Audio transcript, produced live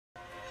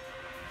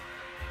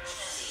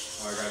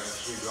Alright guys,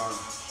 let's keep going.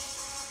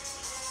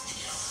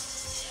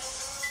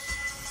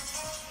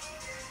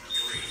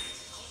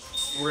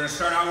 We're gonna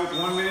start out with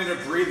 1 minute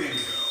of breathing.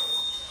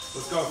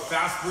 Let's go,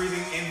 fast breathing,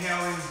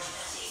 inhaling,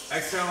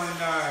 exhaling,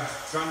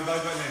 drawing the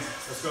belly button in.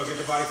 Let's go, get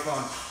the body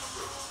flowing.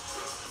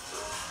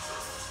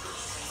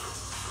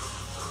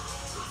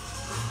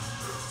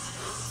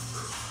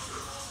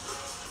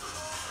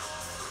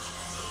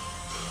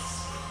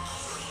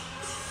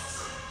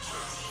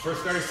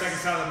 First 30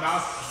 seconds out of the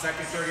mouth,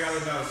 second 30 out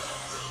of the nose.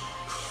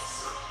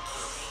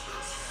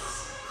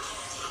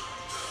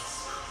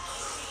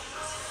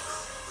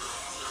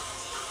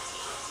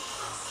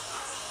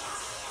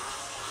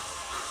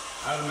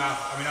 Out of the mouth,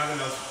 out of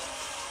the nose.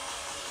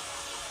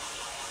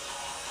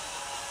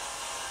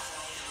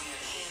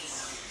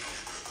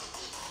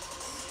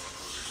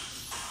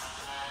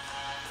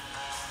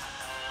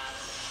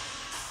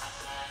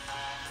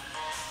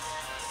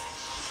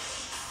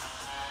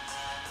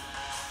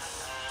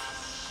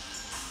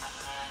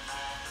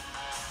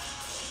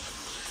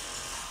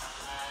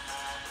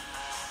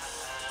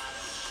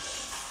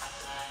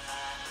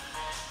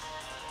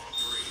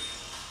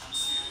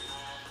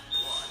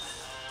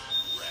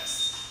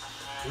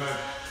 Good.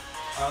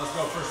 All right, let's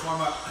go. First warm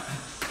up.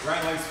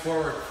 Right legs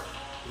forward.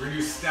 We're gonna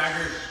do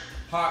staggered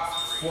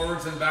hops,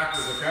 forwards and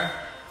backwards, okay?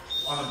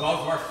 On the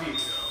balls of our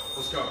feet.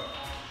 Let's go.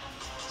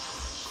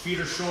 Feet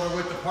are shoulder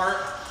width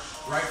apart.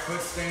 Right foot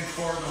staying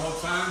forward the whole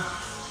time.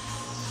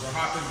 We're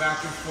hopping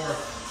back and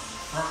forth,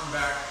 front and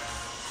back.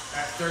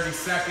 At 30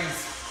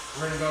 seconds,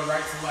 we're gonna go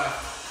right to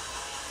left.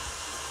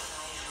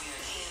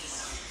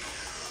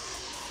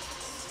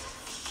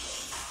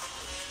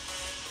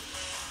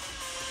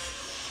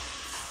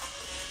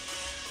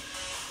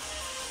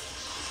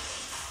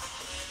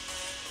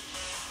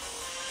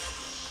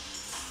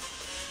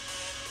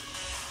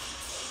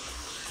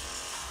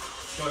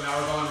 So now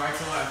we're going right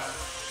to left.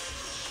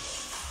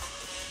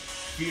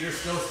 Feet are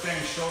still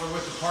staying shoulder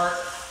width apart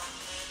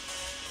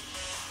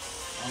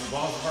on the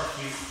balls of our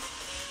feet.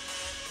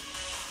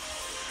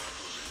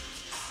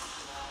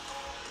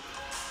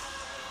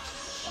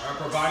 Our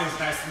upper body is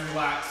nice and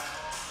relaxed.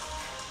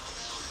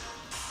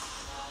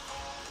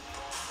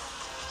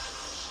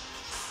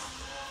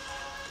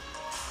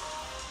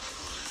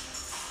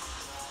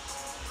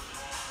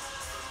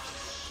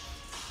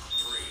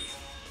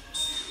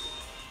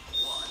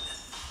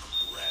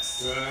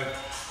 Good.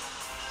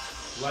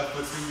 Left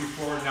foot's gonna be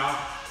forward now.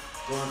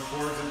 Going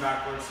forwards and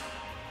backwards.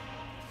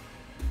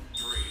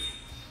 3,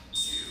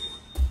 2,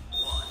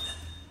 1,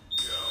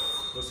 go.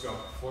 Let's go.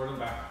 Forward and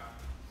back.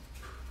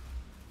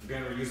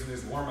 Again, we're using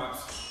these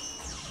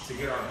warm-ups to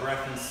get our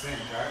breath in sync,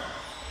 right?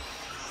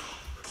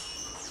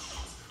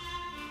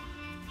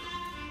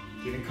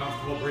 Getting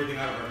comfortable breathing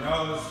out of our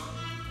nose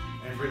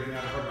and breathing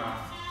out of our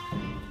mouth.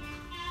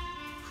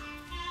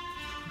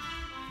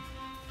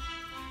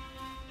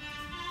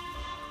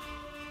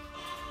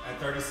 At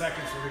 30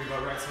 seconds, we're going to go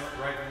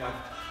right and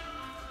left.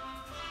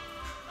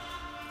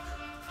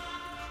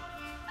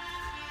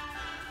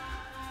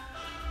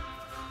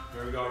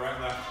 There we go, right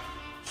and left.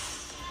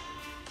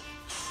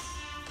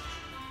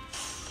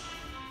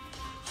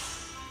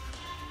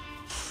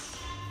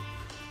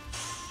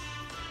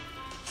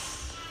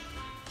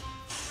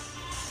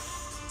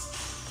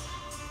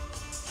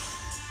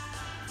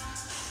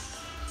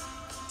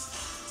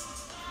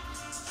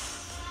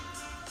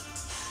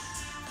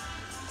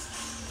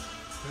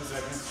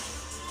 Seconds.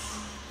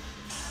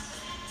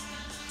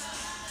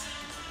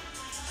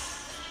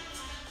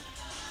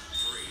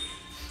 Three,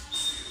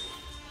 two,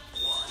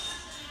 one,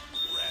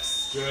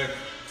 rest. Good.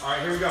 All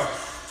right, here we go.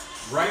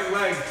 Right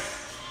leg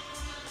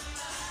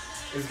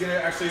is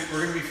gonna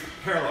we're gonna be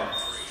parallel.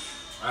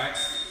 All right.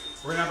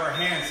 We're gonna have our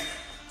hands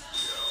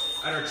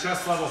at our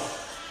chest level.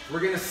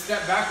 We're gonna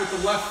step back with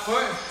the left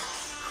foot.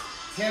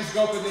 Hands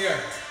go up in the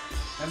air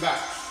and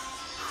back.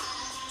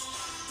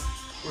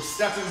 We're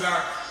stepping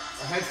back.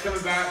 Our head's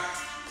coming back,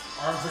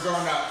 arms are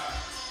going up.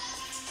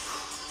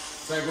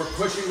 So we're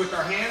pushing with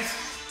our hands,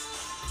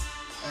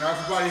 and our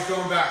upper body's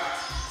going back.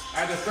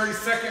 At the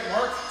 30-second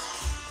mark,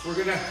 we're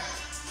gonna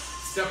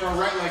step our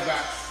right leg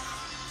back.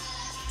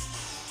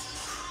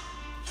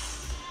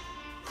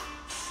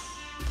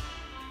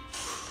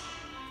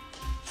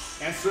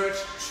 And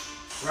switch,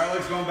 right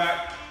leg's going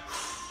back.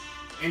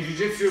 In Jiu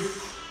Jitsu,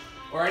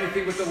 or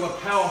anything with the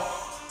lapel,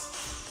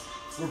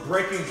 we're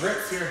breaking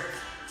grips here.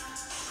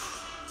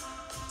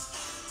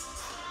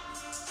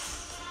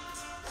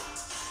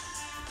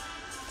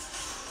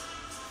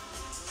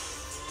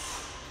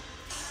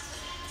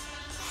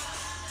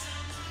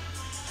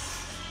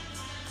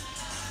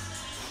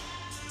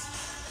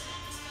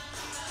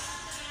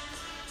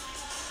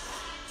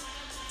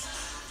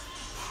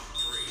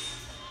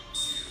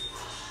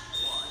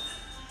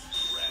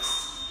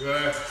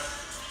 Good.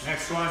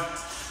 Next one.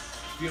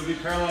 Feet will be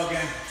parallel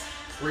again.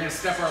 We're going to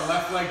step our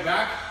left leg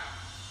back,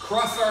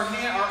 cross our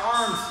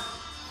arms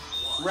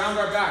around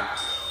our back.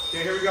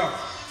 Okay, here we go.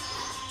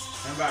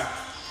 And back.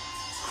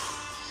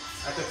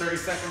 At the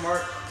 30-second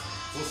mark,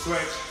 we'll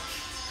switch.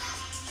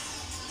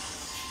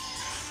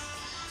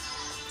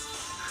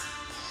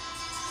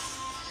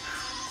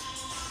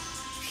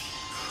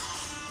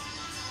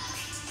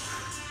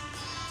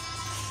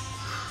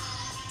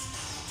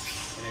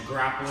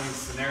 grappling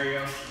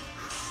scenario.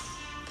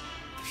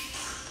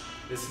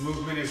 This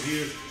movement is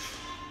used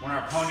when our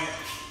opponent,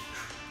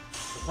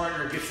 the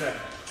partner, gets a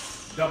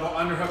double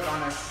underhook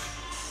on us.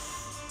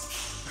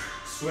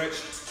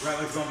 Switch, right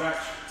leg's going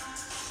back.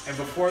 And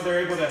before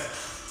they're able to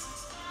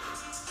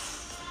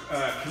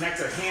connect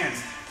their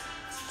hands,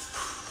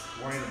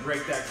 wanting to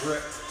break that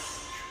grip.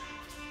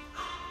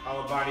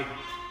 Hollow body.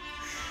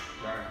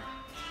 Right.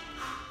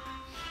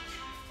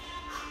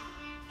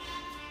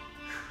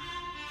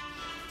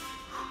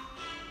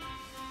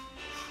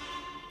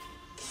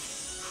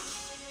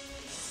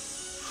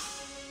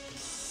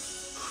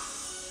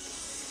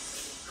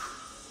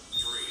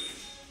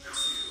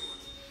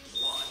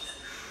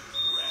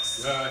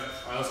 Good. All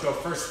right, let's go.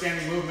 First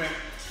standing movement.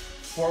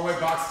 Four-way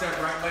box step.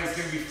 Right leg's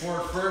gonna be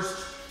forward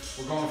first.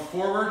 We're going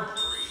forward,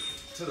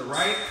 to the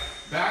right,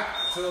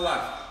 back, to the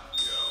left.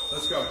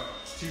 Let's go.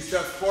 2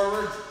 steps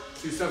forward,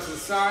 2 steps to the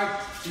side,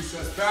 2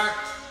 steps back,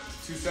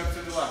 2 steps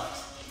to the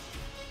left.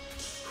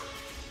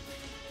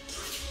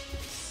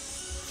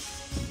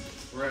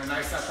 We're in a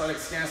nice athletic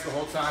stance the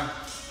whole time.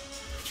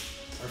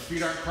 Our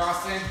feet aren't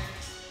crossing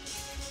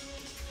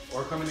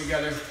or coming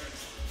together.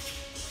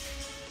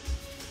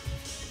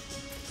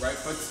 Right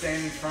foot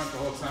staying in front the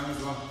whole time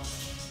as well.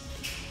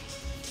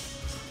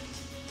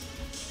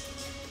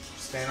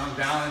 Staying on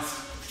balance.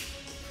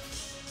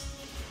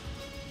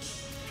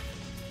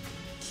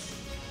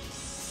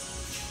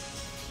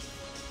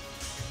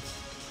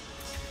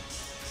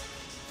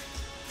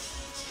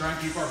 Try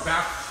and keep our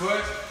back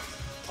foot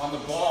on the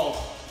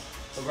ball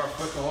of our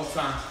foot the whole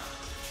time.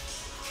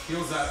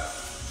 Heels up.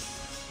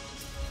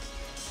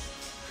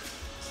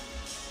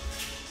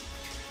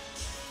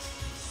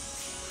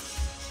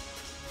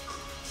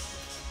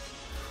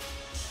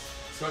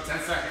 So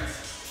 10 seconds.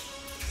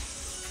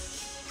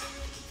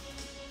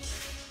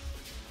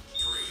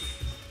 3,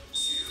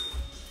 2,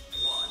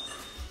 1.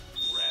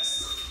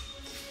 Rest.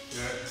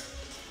 Good.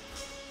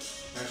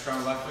 Next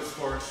round, left foot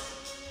forward.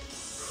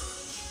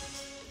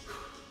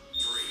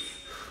 3,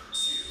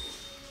 2,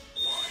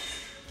 1.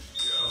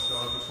 Go. Let's go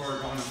left foot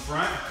forward, going in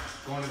front,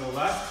 going to the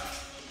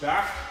left,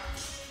 back,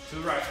 to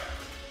the right.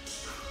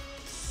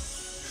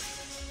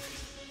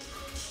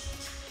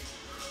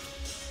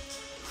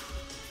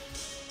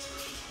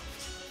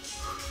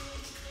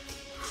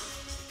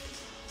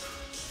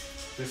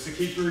 Just to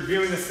keep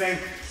reviewing the same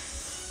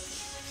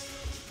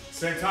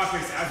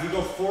topics. As we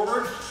go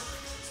forward,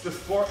 it's the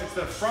front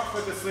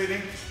foot that's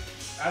leading.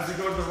 As we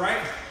go to the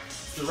right,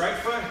 it's the right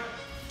foot.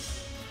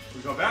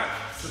 We go back,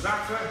 it's the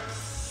back foot.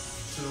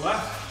 To the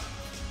left,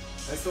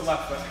 it's the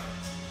left foot.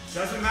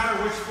 Doesn't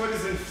matter which foot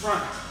is in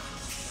front.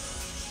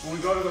 When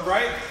we go to the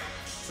right,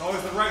 it's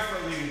always the right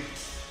foot leading.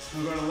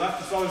 When we go to the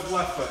left, it's always the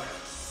left foot.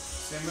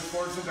 Same with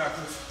forwards and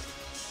backwards.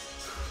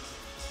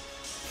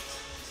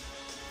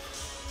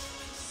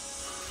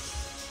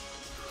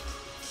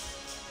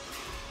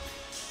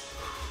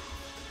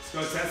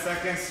 Let's go 10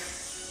 seconds.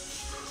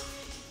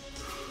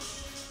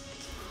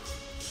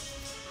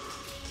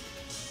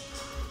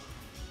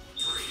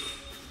 3,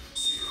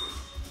 2,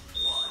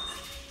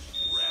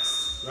 1.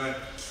 Rest. Right.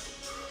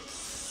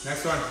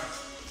 Next one.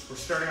 We're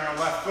starting on our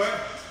left foot.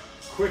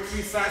 Quick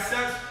feet side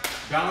steps.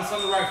 Balance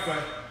on the right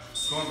foot.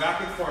 Going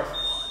back and forth. 1.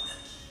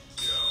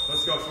 Go.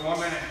 Let's go for 1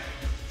 minute.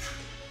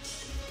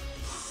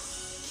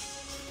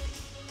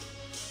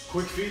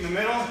 Quick feet in the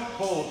middle.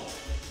 Hold.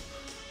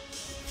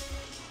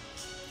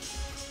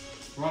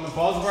 We're on the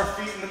balls of our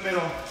feet in the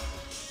middle.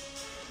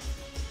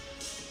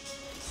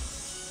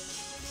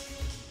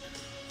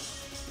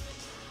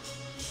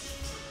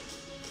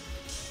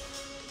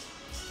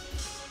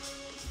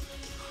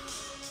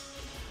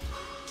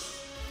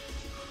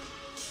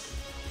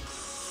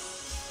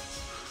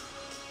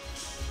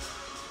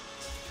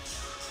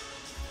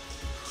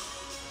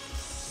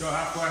 Let's go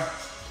halfway.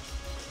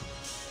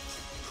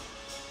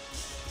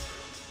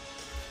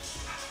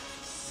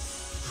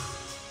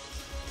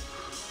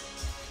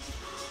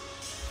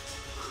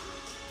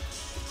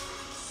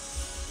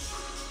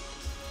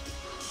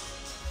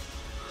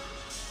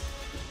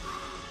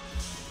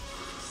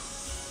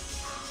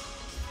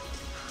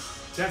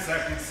 Ten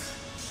seconds.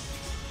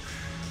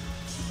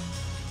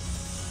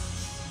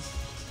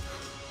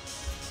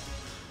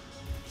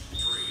 3,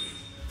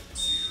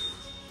 2,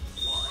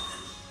 1.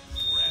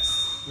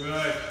 Rest.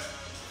 Good.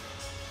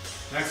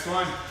 Next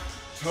one.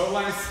 Toe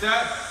line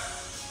step.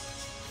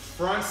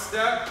 Front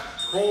step.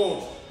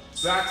 Hold.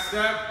 Back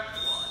step.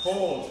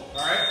 Hold.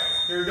 All right.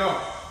 Here we go.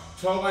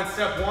 Toe line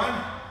step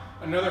 1.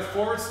 Another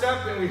forward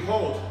step, and we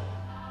hold.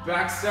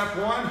 Back step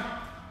 1.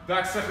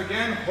 Back step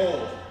again.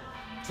 Hold.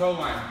 Toe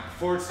line.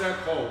 Forward step,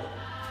 hold.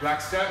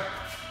 Back step,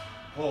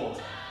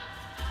 hold.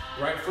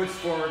 Right foot's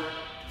forward.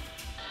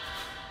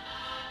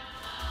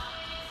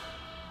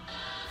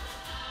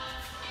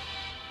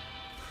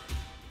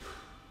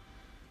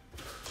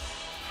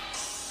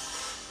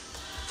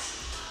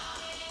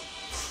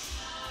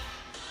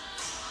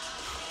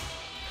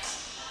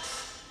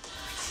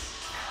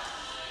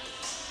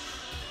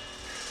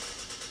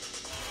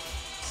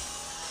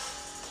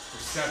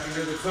 We're stepping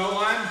to the toe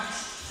line.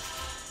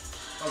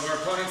 of our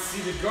opponent's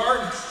seated guard.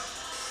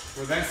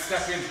 We're then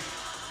stepping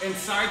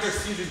inside their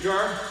seated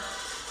guard.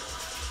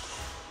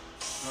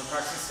 We're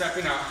practicing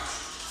stepping out.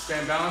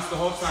 Staying balanced the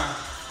whole time.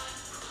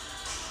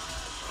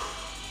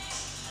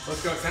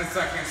 Let's go, 10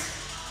 seconds.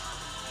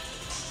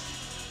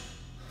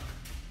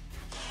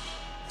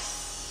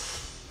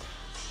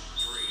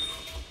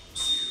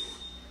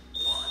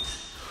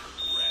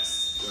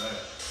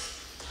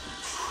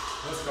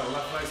 Let's go,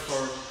 left leg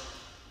forward.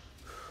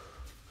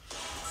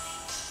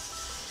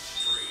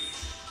 3,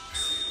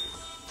 2,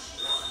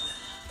 1,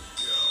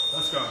 go.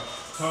 Let's go.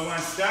 Toe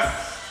line step,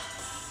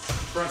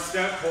 front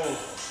step, hold.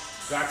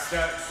 Back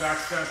step,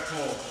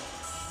 hold.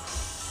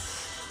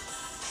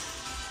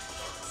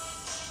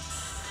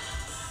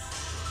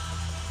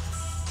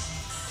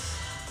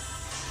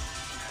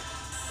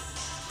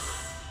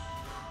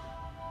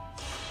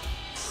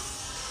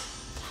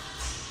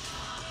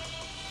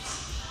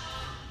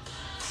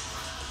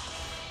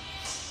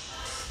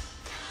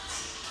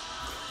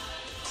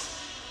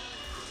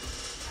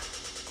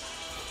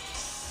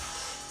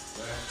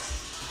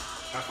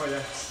 Halfway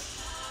there.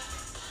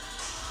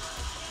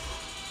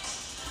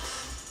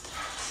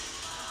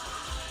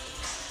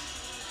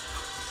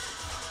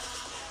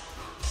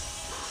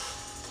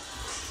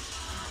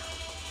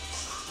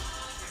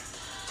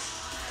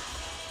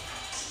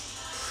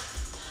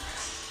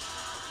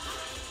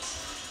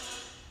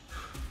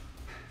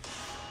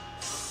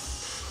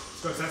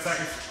 Let's go, 10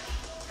 seconds.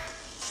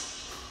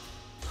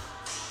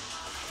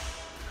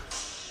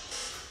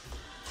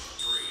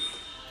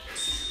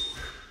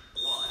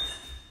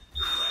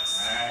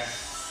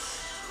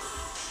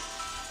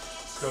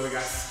 So we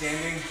got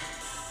standing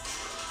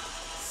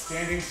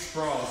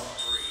sprawls,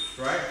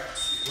 right?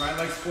 Right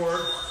leg's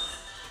forward.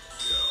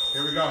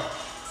 Here we go.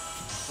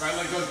 Right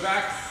leg goes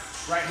back,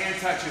 right hand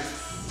touches,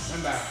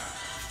 and back.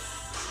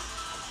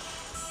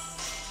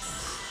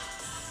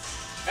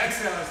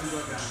 Exhale as we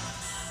go down.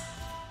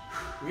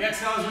 We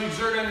exhale as we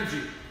exert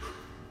energy.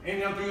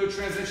 Inhale through the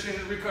transition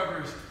and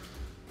recoveries.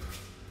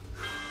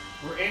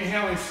 We're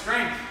inhaling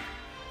strength,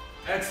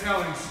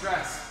 exhaling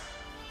stress,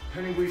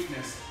 any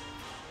weakness.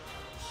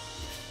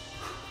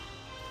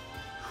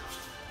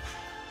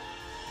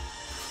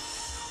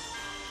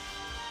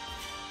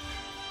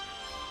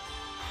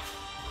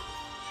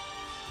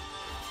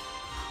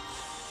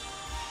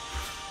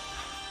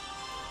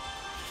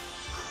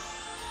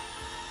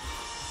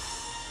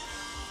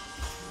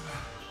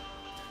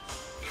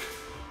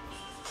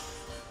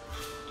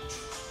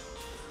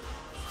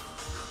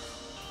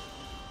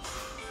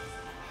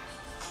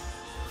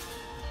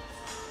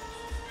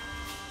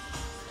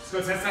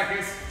 Let's go, 10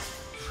 seconds.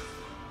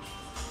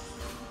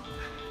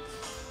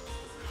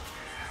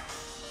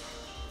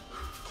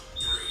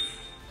 3,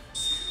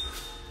 2,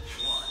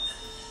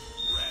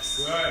 1, rest.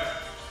 Good.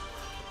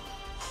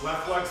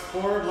 Left leg's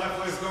forward, left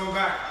leg's going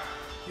back.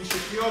 You should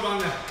feel it on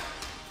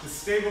the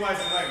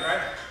stabilizing leg,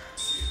 right?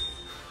 2,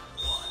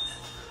 1,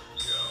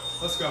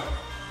 go. Let's go.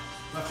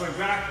 Left leg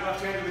back,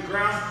 left hand to the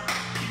ground,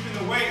 keeping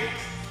the weight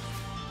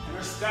in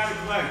our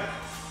static leg.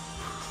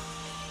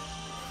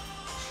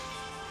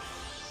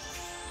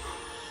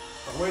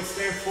 Our weight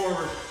staying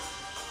forward,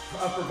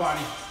 upper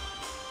body.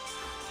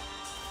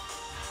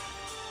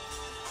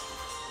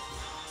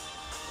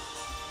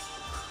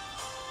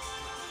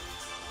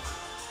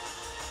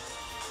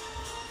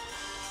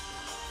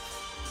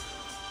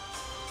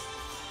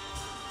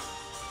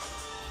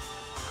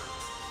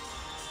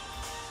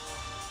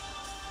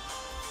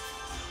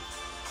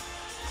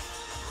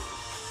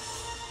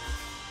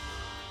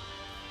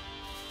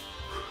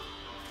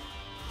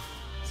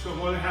 Let's go,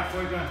 more than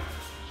halfway done.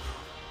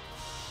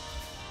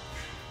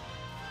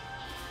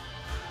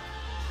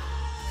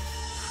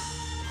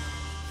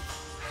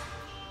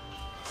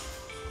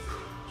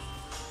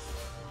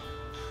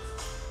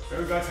 There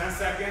we go, 10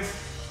 seconds.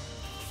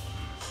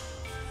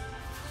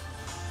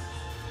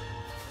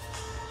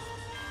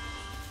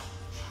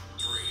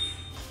 Three,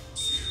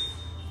 two,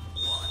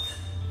 one,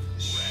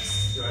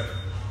 rest. Good.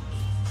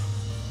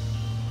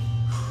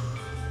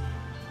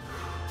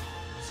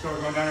 Let's go,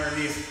 we're going down on our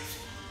knees.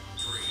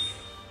 3,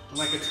 In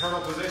like a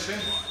turtle position,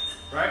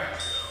 right?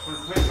 We're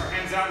gonna place our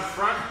hands out in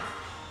front.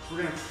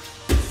 We're gonna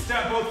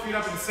step both feet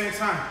up at the same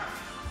time.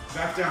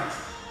 Back down.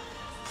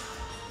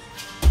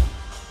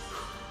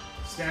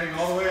 Standing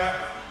all the way up.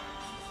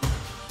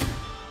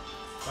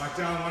 Back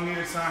down, one knee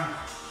at a time.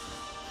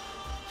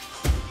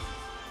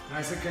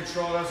 Nice and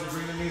controlled as we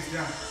bring the knees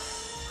down.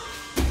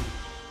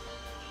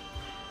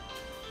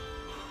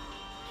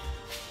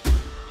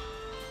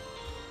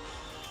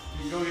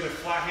 You can go either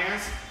flat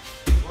hands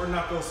or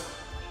knuckles.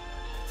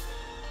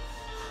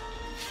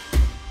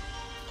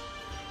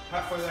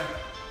 Halfway there.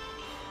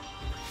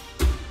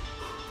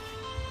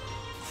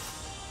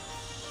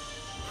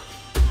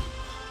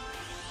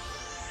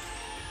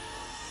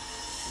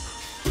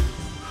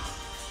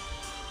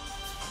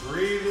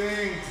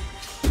 Breathing.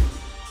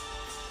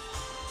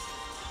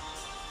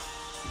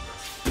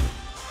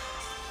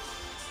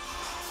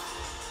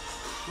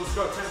 Let's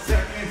go, 10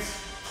 seconds.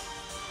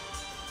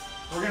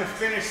 We're gonna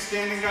finish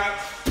standing up.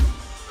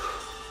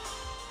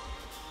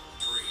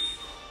 3,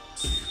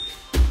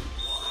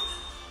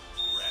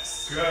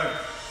 Good.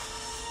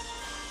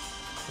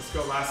 Let's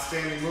go, last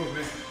standing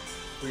movement.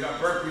 We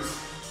got burpees.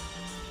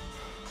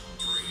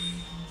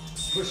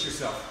 Push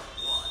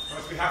yourself.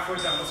 Let's be halfway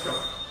down, let's go.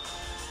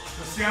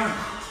 Let's down,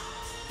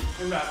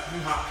 and that,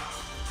 and hop.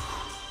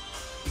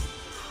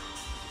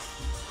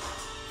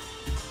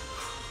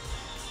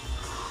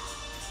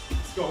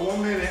 Let's go,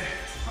 1 minute.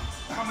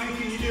 How many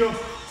can you do?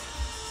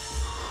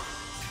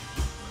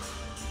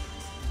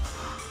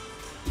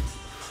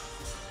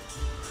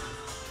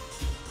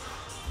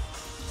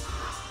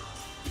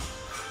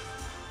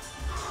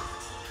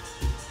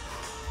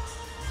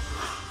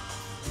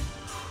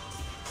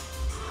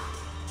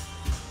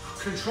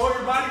 Control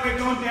your body weight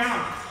going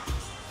down.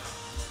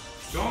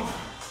 Don't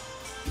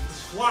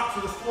just flop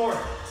to the floor.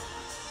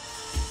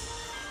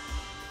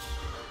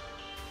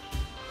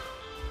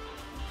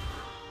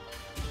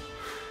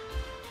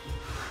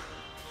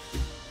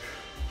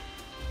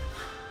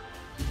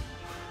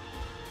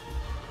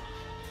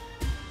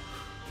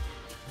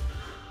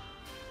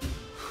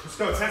 Let's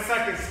go, 10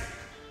 seconds.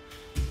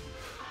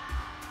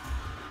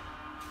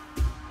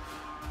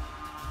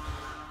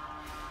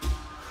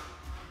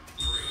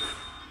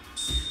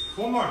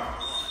 One more.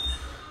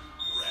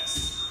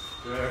 Rest.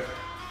 Good.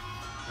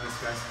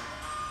 Nice, guys.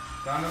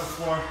 Down to the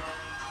floor.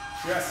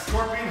 Yes,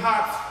 scorpion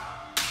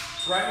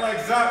hops. Right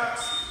leg's up.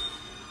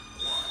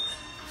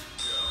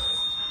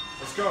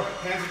 Let's go.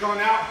 Hands are going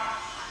out.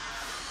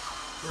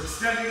 We're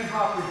extending and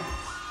hopping.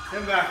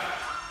 Then back.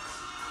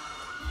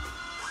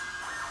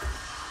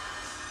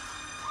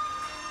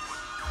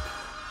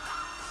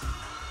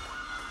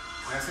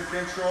 Nice and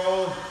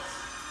controlled.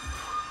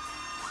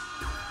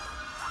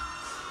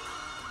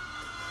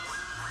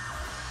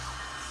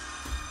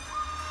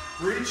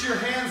 Reach your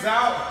hands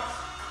out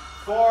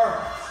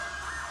far.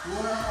 We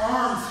want our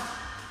arms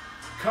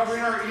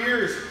covering our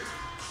ears.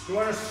 We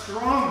want a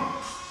strong,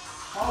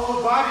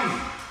 hollow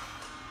body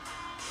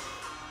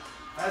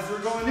as we're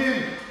going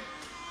in.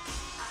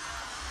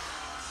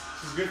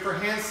 This is good for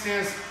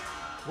handstands.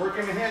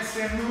 Working the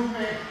handstand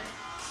movement.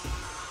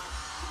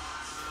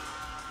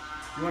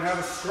 You want to have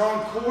a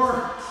strong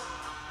core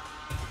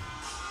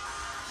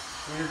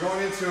when you're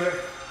going into it.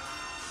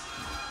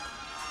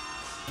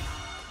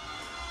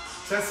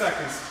 10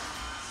 seconds.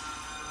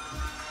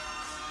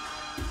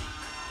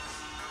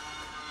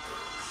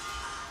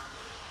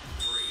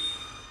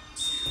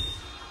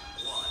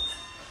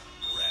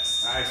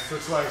 Nice,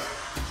 switch legs.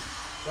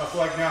 Left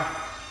leg now.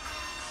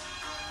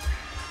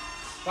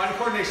 Body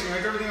coordination, you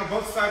have everything on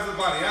both sides of the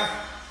body, yeah?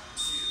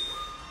 2,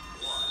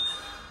 1,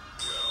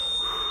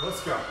 go.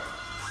 Let's go.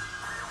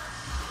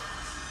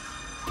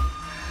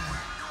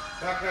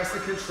 Back nice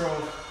and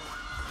controlled.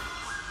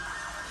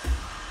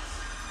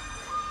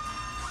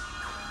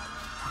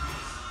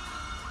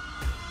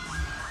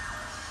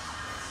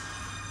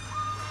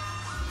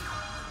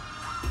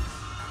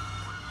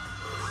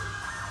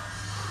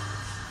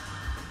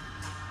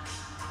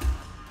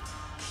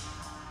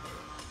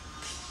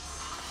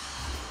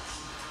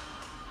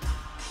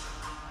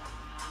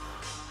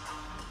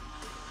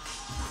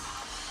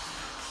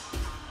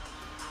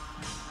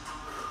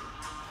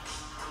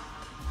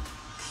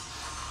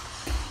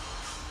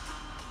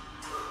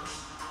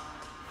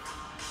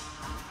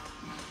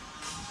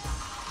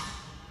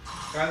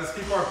 Guys, let's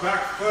keep our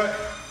back foot,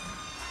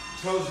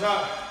 toes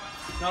up,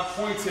 not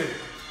pointed,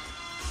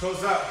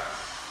 toes up.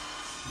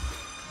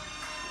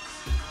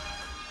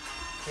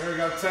 There we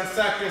go, 10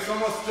 seconds,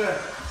 almost done.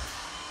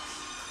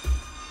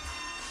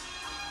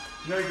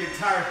 You know you get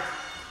tired.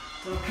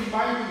 We're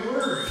combining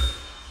words.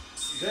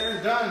 There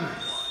and done.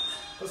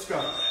 Let's go.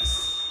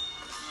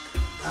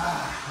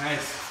 Ah,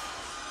 nice.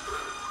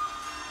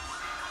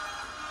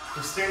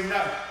 We're standing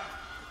up.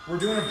 We're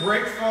doing a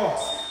break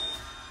fall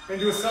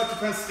into a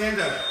self-defense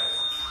stand-up.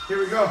 Here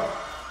we go.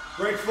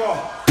 Break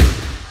fall.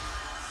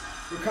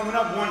 We're coming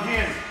up one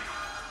hand.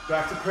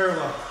 Back to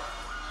parallel.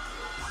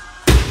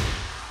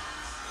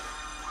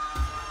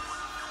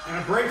 And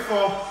a break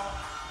fall.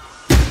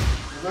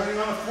 We're learning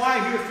on the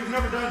fly here if you've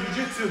never done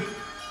Jiu Jitsu.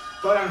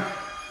 But I'm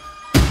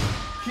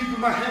keeping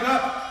my head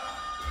up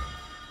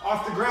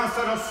off the ground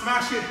so I don't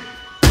smash it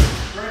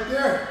right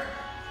there.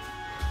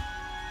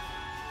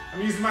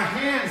 I'm using my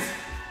hands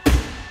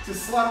to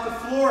slap the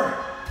floor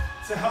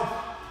to help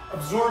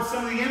absorb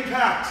some of the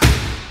impact.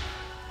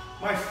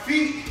 My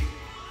feet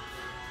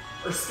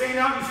are staying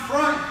out in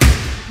front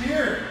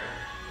here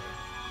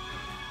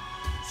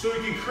so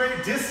we can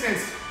create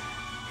distance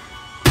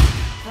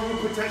from a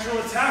potential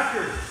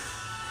attacker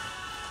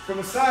from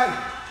the side.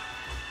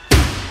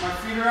 My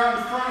feet are out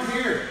in front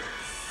here,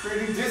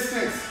 creating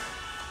distance.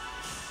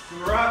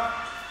 When we're up,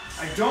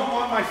 I don't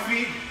want my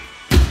feet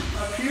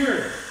up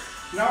here.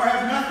 Now I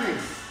have nothing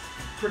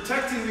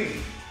protecting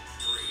me.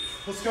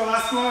 Let's go,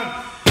 last one.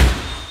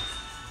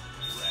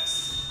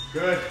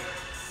 Good.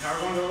 Now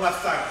we're going to the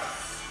left side.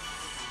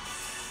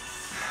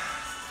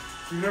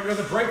 If you've never done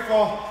the break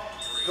fall,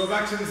 go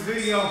back to this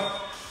video,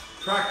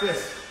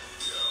 practice.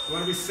 You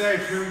want to be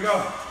safe, here we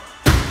go.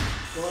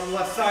 Go on the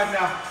left side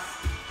now.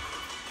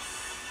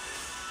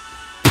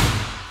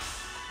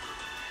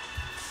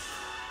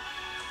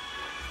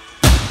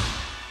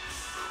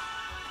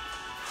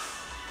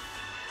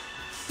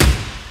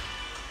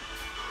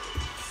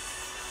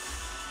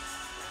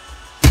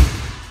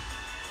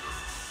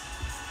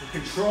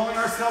 Controlling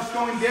ourselves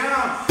going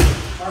down.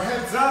 Our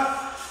heads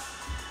up.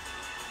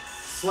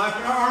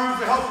 Slapping our arms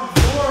to help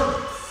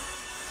absorb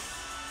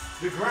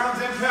the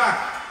ground's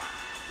impact.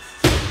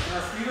 And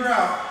our feet are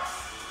out.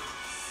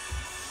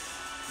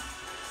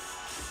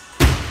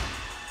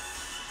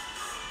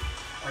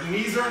 Our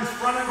knees are in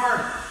front of our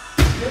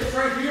hips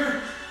right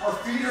here. Our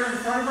feet are in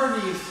front of our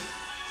knees.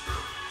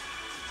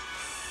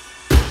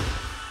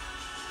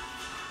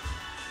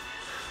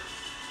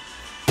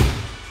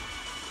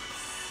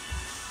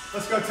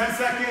 Let's go, 10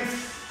 seconds.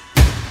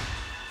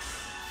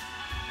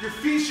 Your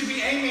feet should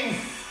be aiming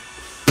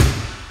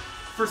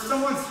for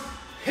someone's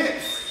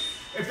hips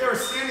if they were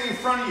standing in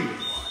front of you.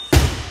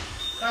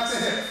 That's a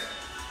hip.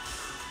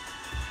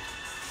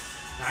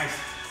 Nice.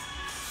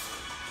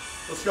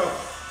 Let's go.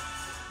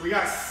 We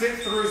got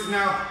sit-throughs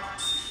now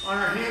on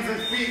our hands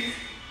and feet.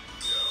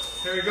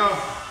 There we go.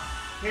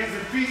 Hands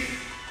and feet.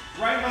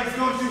 Right leg's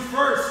going through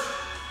first.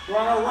 We're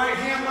on our right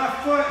hand,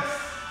 left foot.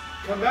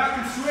 Come back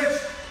and switch.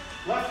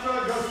 Left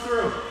foot goes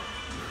through.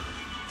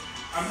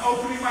 I'm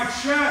opening my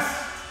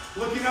chest,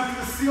 looking up to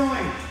the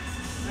ceiling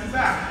and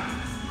back.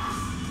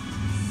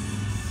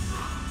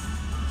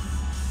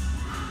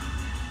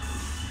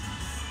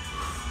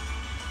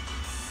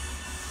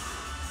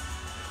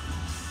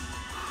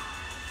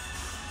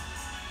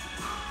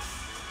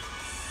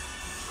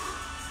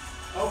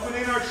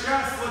 Opening our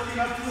chest, looking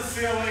up to the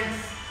ceiling,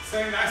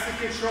 staying nice and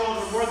controlled.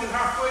 We're more than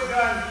halfway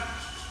done.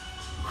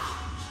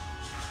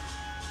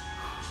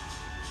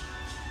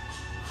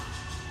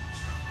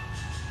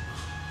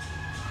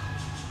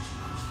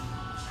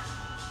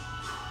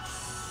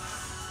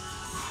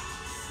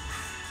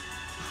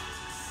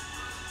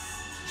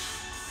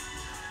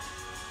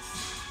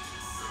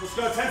 Let's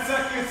go, 10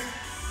 seconds.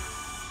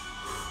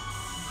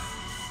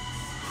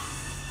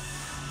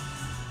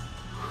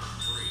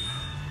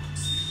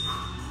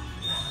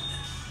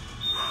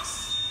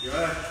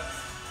 Good.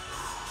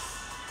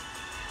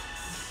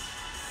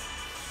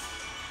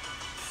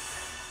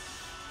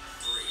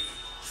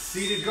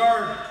 Seated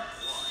guard.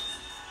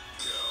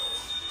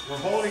 We're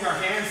holding our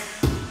hands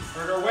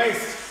at our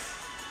waist.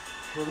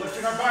 We're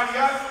lifting our body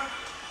up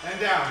and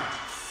down.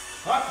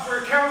 Up for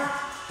a count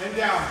and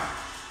down.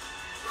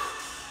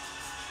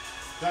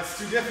 That's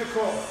too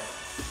difficult.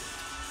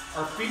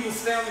 Our feet will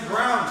stay on the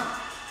ground.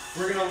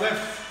 We're gonna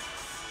lift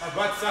our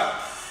butts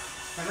up.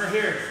 And we're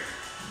here,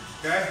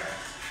 okay?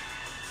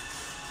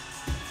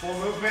 Full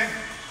movement,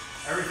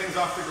 everything's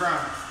off the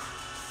ground.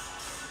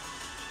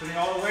 Putting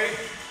all the weight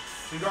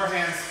into our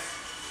hands.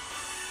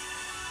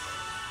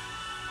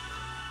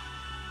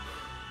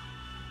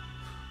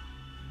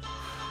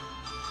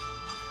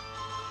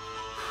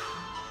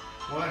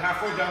 More than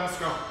halfway done, let's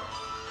go.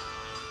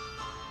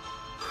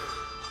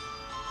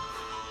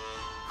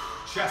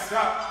 Chest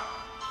up,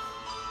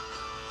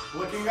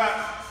 looking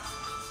up,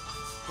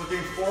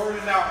 looking forward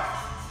and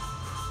out.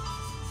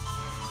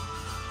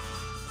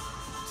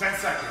 10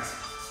 seconds.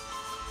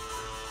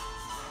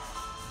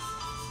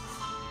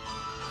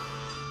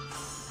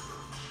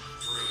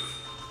 3,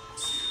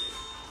 2,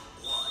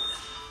 1,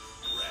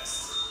 rest.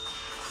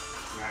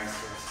 Nice,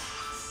 guys.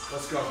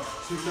 Let's go.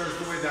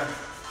 2/3 the way done.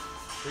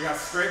 We got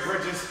straight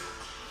bridges.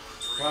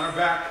 We're on our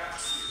back.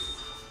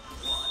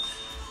 2, 1,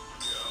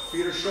 go.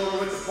 Feet are shoulder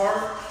width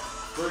apart.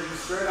 Bridging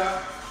straight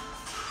up.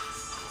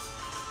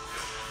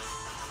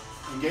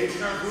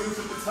 Engaging our glutes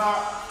at the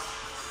top.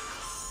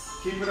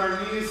 Keeping our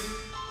knees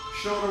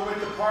shoulder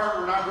width apart.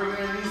 We're not bringing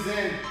our knees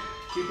in.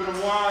 Keeping them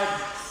wide.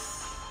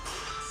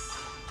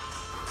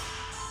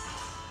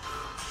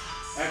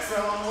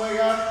 Exhale on the way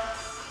up.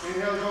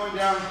 Inhale going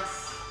down.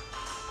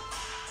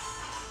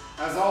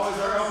 As always,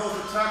 our elbows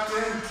are tucked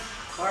in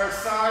by our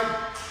side.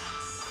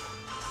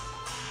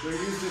 They're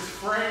used as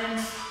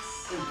frames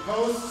and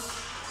posts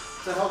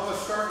to help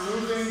us start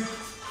moving.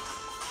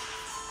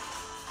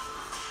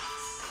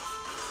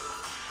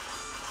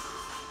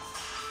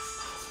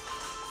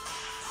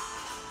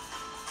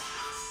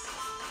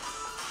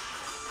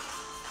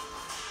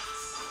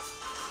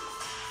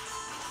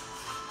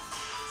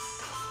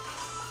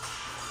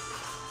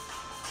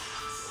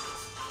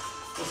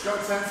 Let's go,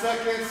 10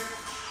 seconds.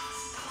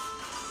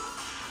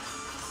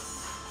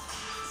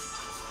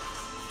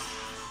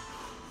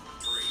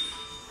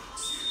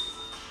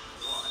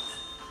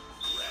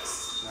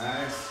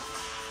 Nice.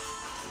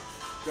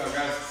 Good job,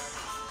 guys.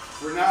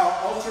 We're now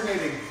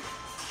alternating.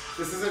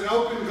 This is an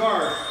open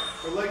guard.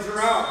 Our legs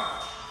are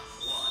out.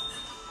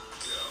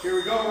 Here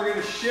we go. We're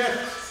going to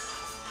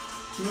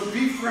shift to a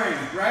V frame,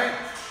 right?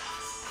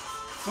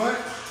 Foot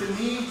to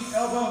knee,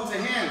 elbow to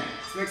hand.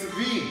 This makes a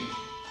V.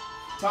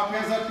 Top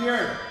hands up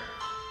here.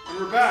 And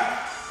we're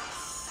back.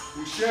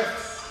 We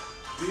shift.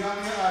 V on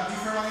the V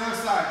frame on the other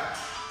side.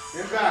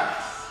 And back.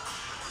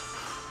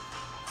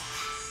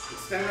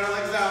 Extending our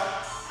legs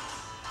out.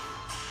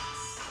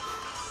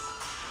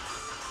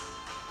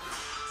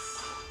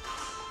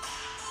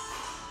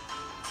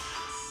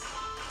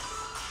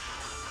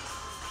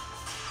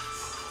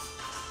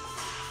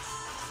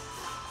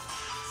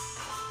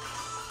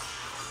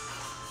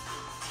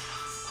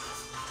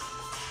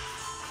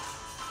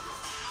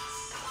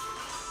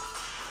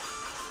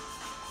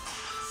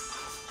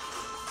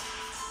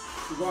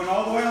 We're going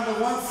all the way on the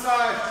one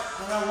side,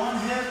 on that one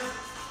hip,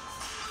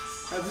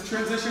 as we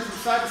transition from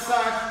side to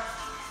side.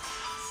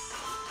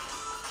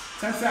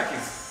 10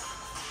 seconds.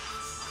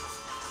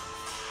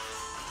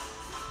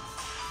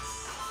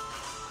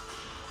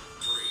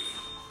 3,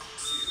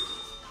 2,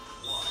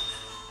 1.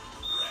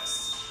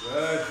 Rest.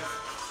 Good.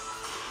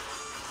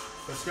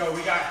 Let's go.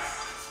 We got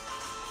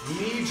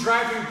knee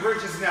driving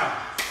bridges now.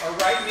 Our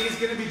right knee is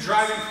going to be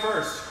driving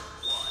first.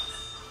 1.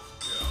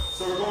 Go.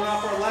 So we're going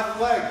off our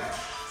left leg.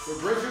 We're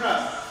bridging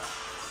up.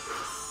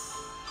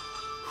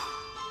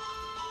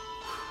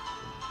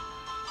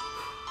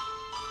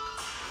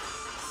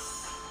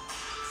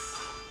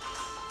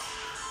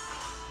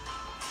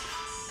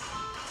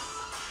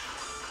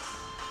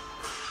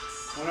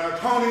 When our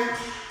opponent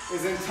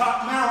is in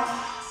top mount,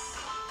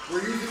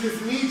 we're using this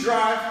knee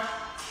drive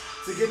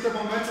to get the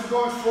momentum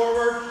going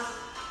forward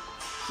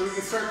so we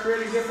can start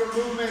creating different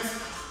movements,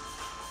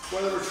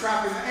 whether we're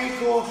trapping the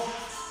ankle,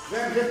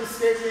 then hip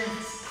escaping,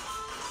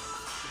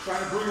 we're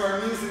trying to bring our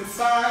knees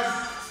inside.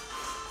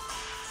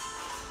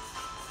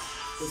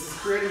 This is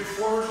creating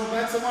forward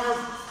momentum on our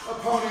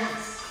opponent.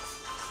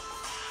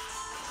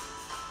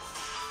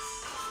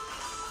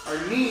 Our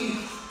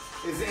knee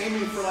is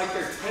aiming for like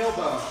their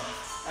tailbone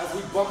as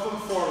we bump them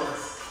forward.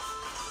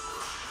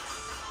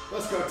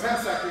 Let's go, 10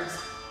 seconds.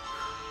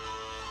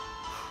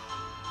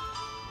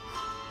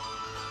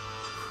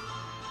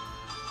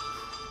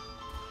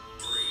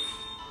 3,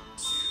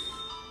 2,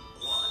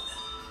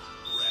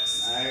 1.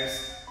 Rest.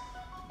 Nice.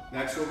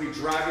 Next we'll be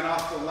driving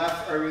off the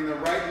the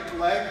right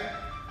leg.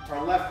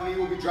 Our left knee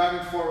will be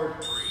driving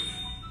forward. 3,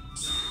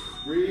 2,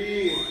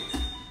 Breathe. 1.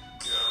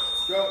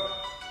 Go. Go.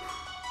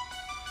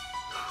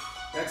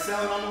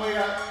 Exhaling on the way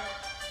up.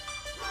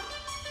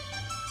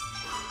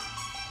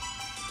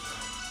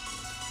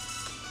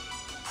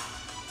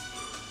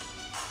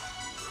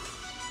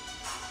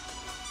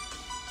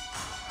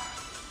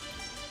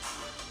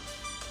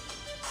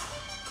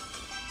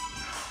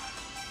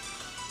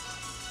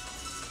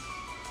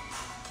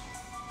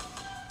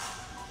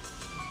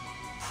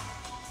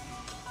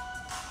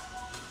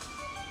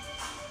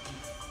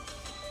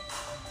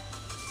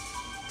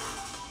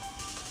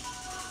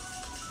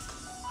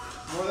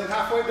 More than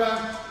halfway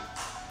done.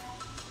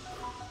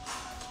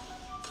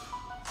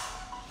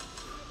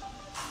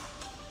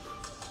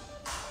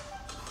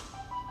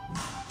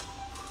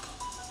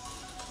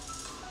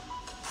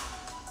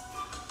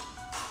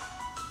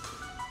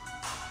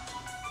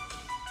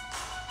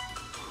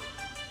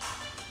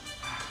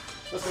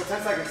 Let's go,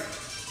 10 seconds.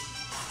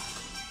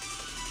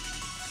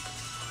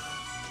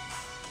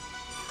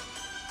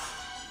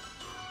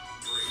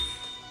 3,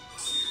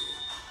 2,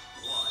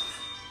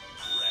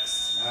 1.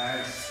 Rest.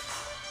 Nice.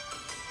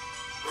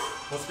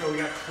 Let's go, we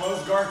got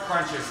closed guard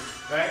crunches,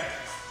 right?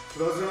 For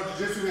those who know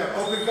Jiu-Jitsu, we have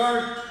open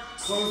guard,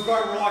 closed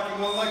guard, we're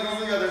locking one leg on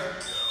the other.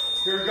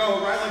 Here we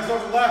go, right leg's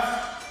over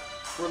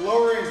left. We're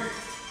lowering,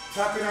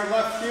 tapping our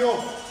left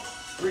heel,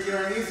 bringing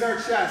our knees to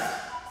our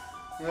chest.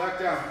 And lock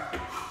down.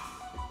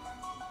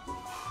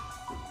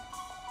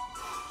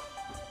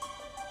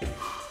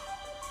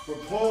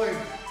 We're pulling.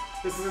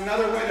 This is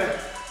another way to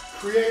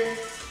create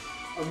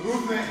a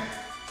movement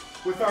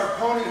with our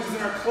opponent who's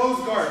in our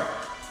closed guard.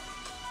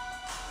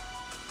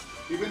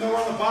 Even though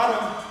we're on the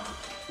bottom,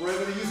 we're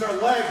able to use our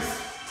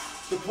legs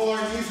to pull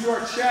our knees to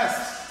our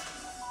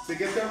chest to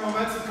get their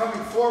momentum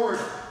coming forward.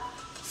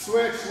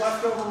 Switch,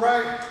 left over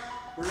right.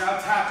 We're now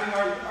tapping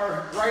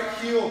our right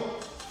heel.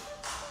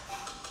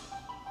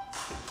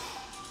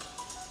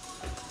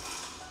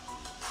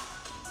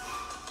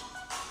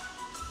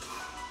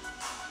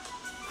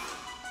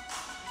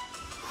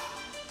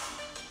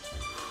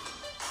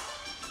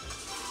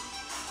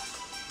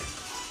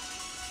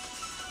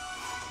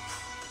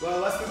 Well,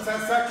 less than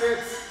 10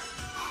 seconds.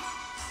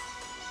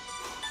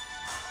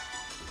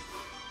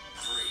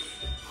 3,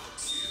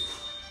 2,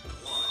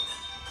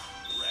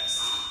 1.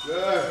 Rest.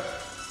 Good.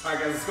 All right,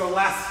 guys, let's go.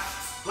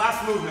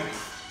 Last movement.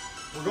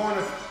 We're going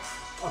to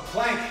a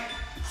plank,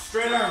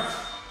 straight arms.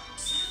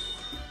 2,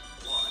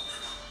 1.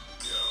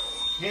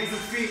 Go. Hands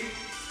and feet.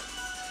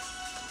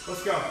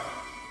 Let's go.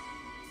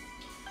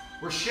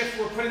 We're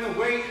putting the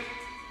weight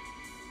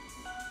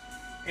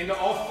into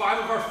all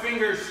 5 of our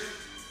fingers,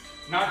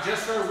 not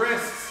just our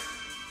wrists.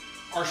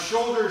 Our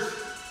shoulders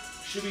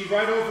should be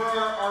right over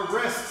our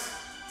wrists.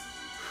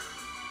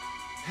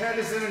 Head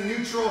is in a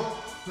neutral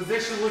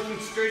position, looking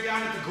straight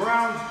down at the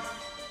ground,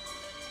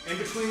 in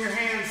between your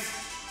hands.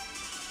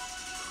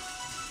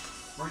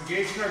 We're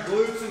engaging our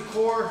glutes and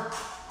core,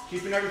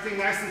 keeping everything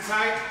nice and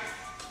tight.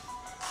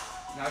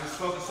 Now just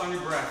focus on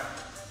your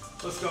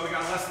breath. Let's go, we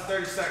got less than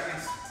 30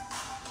 seconds.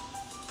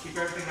 Keep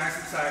everything nice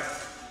and tight.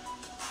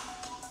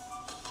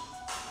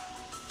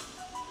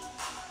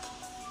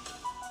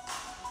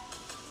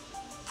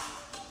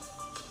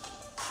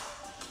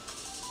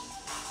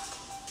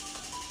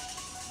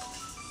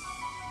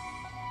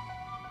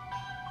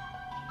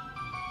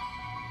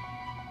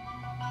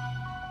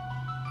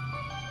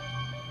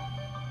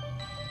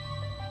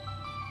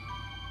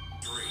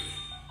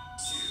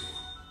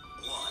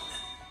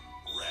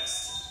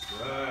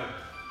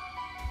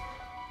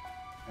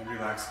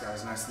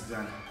 relax, guys. Nicely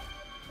done.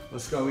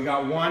 Let's go. We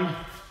got 1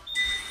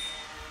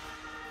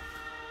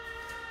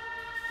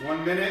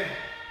 minute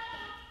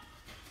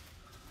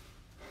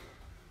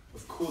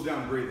of cool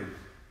down breathing.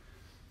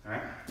 All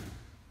right?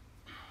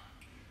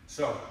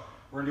 So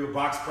we're gonna do a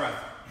box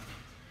breath.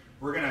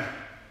 We're gonna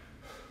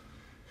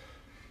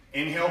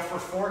inhale for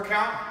 4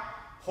 count,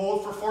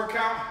 hold for 4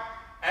 count,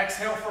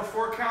 exhale for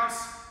 4 counts,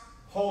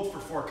 hold for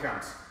 4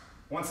 counts.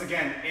 Once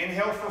again,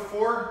 inhale for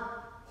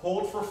 4,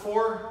 hold for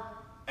 4,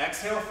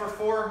 exhale for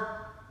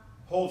 4,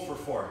 hold for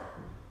 4.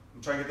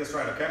 I'm trying to get this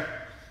right, okay?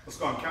 Let's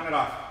go on, count it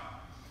off.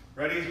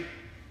 Ready?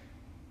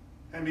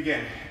 And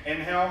begin.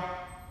 Inhale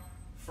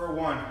for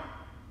 1,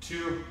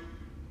 2,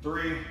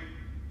 3,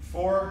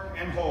 4,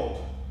 and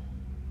hold.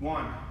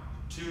 1,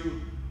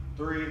 2,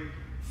 3,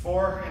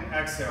 4, and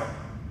exhale.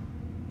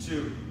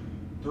 2,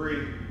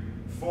 3,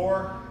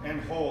 4,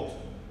 and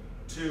hold.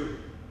 2,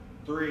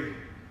 3,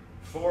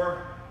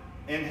 4,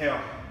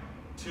 inhale.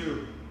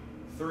 2,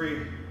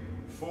 3,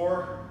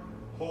 4,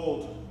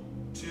 hold.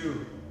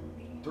 2,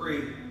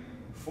 3,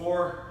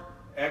 4,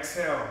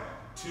 exhale.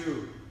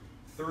 2,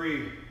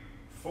 3,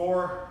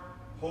 4,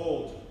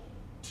 hold.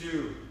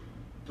 2,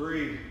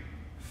 3,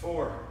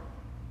 4,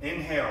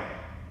 inhale.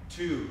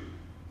 2,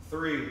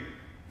 3,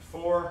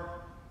 4,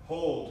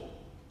 hold.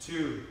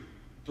 2,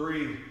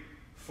 3,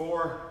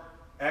 4,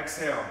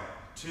 exhale.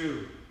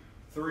 2,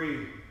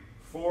 3,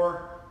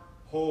 4,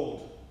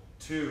 hold.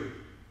 2,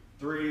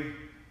 3,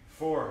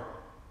 4,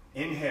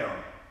 inhale.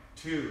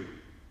 2,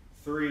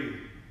 3,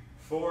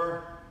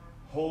 4,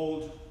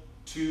 hold.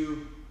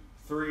 2,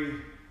 3,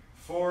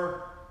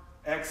 4,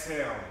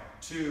 exhale.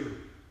 2,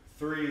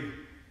 3,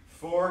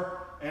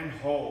 4, and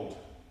hold.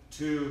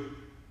 2,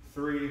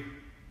 3,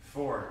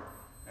 4,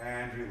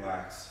 and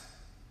relax.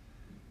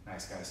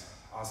 Nice, guys.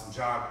 Awesome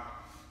job.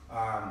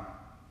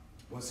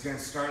 Once again,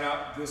 start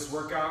out this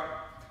workout,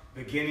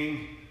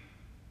 beginning,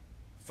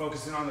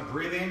 focusing on the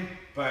breathing,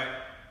 but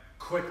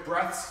quick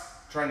breaths,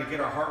 trying to get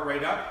our heart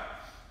rate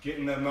up, get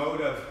in the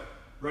mode of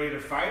ready to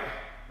fight,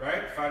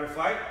 right? Fight or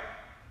flight.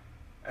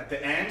 At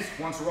the end,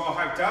 once we're all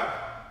hyped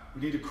up,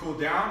 we need to cool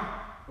down.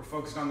 We're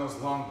focused on those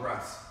long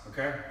breaths,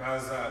 okay? That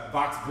was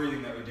box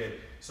breathing that we did.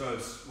 So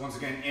it's, once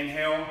again,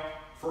 inhale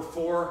for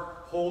 4,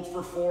 hold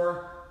for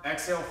 4,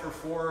 exhale for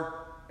 4,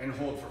 and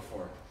hold for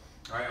 4.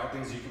 All right, all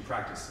things you can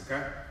practice,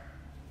 okay?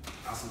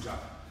 Awesome job.